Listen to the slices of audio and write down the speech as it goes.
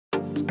I'm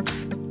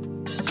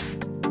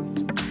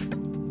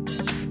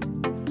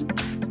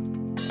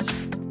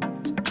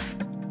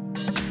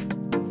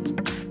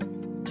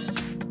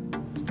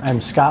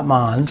Scott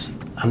Mons.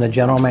 I'm the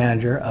General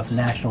Manager of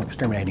National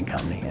Exterminating Co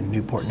in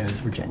Newport News,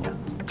 Virginia.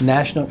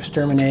 National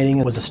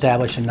Exterminating was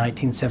established in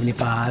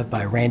 1975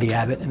 by Randy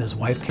Abbott and his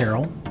wife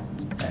Carol.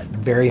 At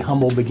very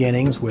humble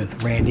beginnings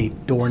with Randy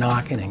door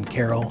knocking and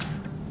Carol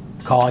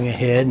calling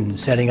ahead and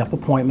setting up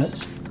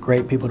appointments.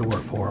 Great people to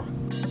work for.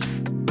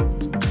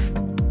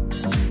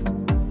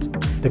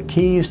 The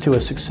keys to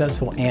a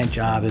successful ant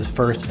job is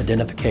first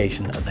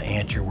identification of the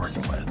ants you're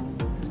working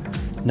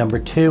with. Number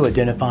two,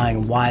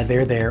 identifying why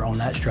they're there on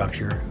that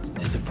structure.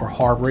 Is it for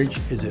harborage?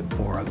 Is it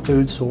for a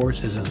food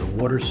source? Is it a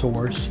water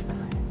source?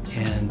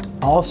 And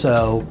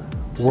also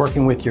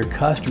working with your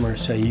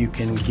customers so you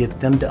can get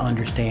them to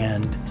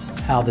understand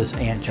how this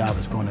ant job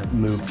is going to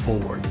move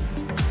forward.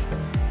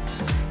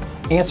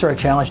 Ants are a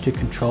challenge to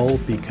control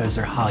because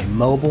they're highly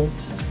mobile.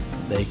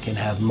 They can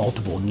have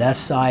multiple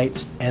nest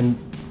sites, and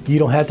you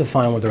don't have to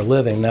find where they're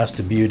living. That's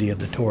the beauty of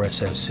the Taurus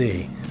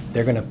SC.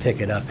 They're going to pick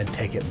it up and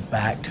take it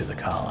back to the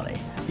colony.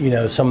 You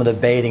know, some of the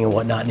baiting and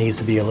whatnot needs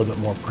to be a little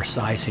bit more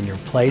precise in your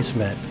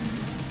placement.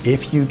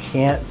 If you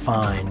can't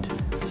find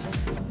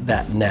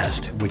that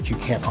nest, which you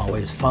can't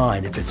always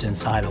find if it's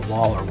inside a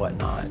wall or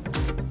whatnot.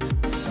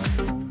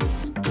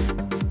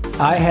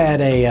 I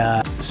had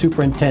a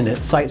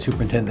site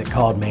superintendent that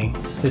called me,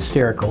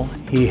 hysterical.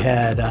 He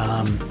had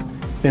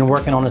been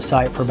working on the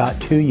site for about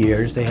 2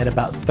 years. They had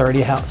about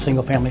 30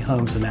 single-family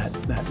homes in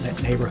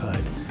that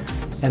neighborhood.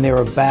 And they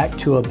were back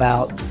to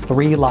about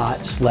 3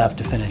 lots left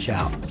to finish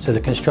out. So the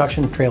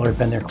construction trailer had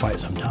been there quite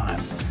some time.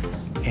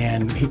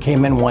 And he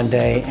came in one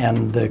day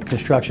and the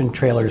construction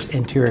trailer's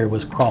interior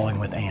was crawling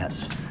with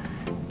ants.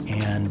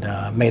 And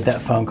made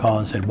that phone call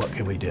and said, what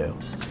could we do?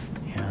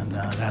 And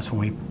that's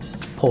when we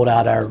pulled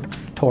out our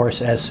Taurus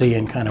SC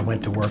and kind of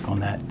went to work on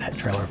that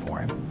trailer for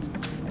him.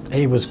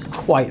 He was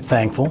quite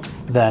thankful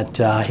that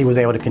he was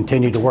able to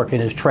continue to work in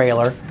his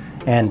trailer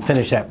and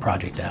finish that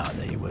project out.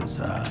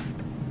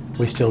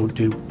 We still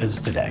do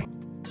business today.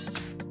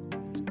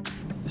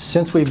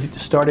 Since we've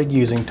started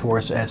using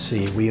Taurus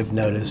SC, we have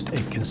noticed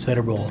a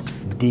considerable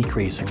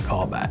decrease in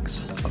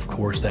callbacks. Of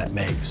course, that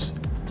makes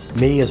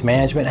me as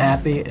management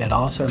happy. It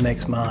also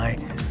makes my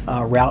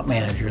route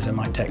managers and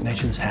my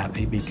technicians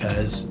happy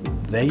because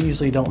they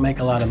usually don't make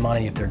a lot of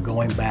money if they're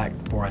going back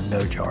for a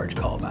no-charge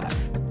callback.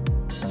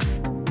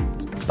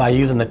 By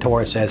using the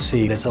Taurus SC,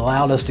 it's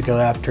allowed us to go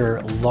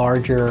after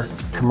larger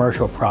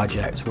commercial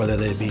projects, whether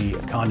they be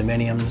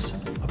condominiums,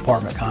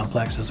 apartment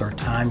complexes, or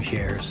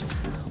timeshares,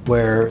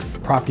 where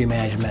property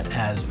management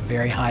has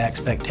very high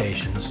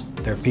expectations.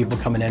 There are people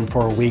coming in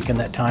for a week in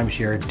that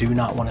timeshare do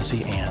not want to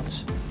see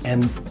ants.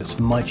 And it's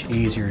much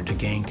easier to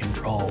gain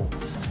control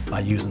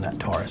by using that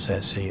Taurus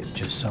SC. It's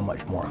just so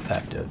much more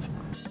effective.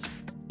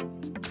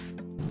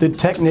 The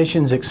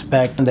technicians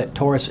expect that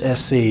Taurus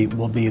SC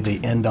will be the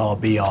end-all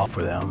be-all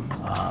for them.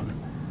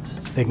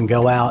 They can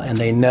go out and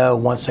they know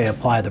once they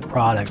apply the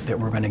product that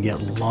we're going to get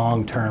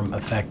long-term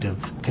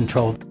effective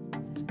control.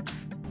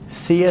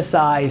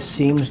 CSI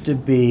seems to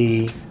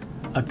be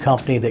a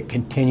company that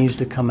continues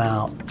to come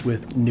out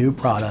with new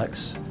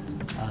products.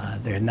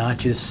 They're not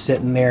just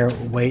sitting there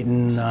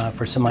waiting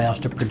for somebody else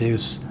to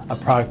produce a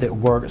product that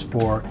works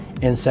for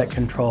insect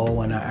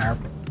control and our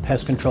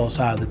pest control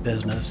side of the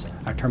business,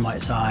 our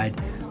termite side.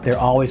 They're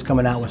always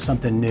coming out with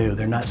something new.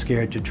 They're not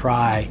scared to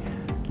try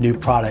new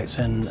products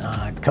and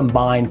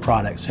combine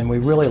products, and we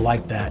really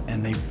like that.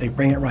 And they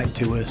bring it right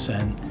to us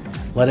and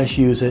let us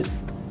use it,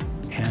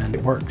 and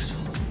it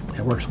works.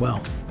 It works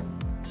well.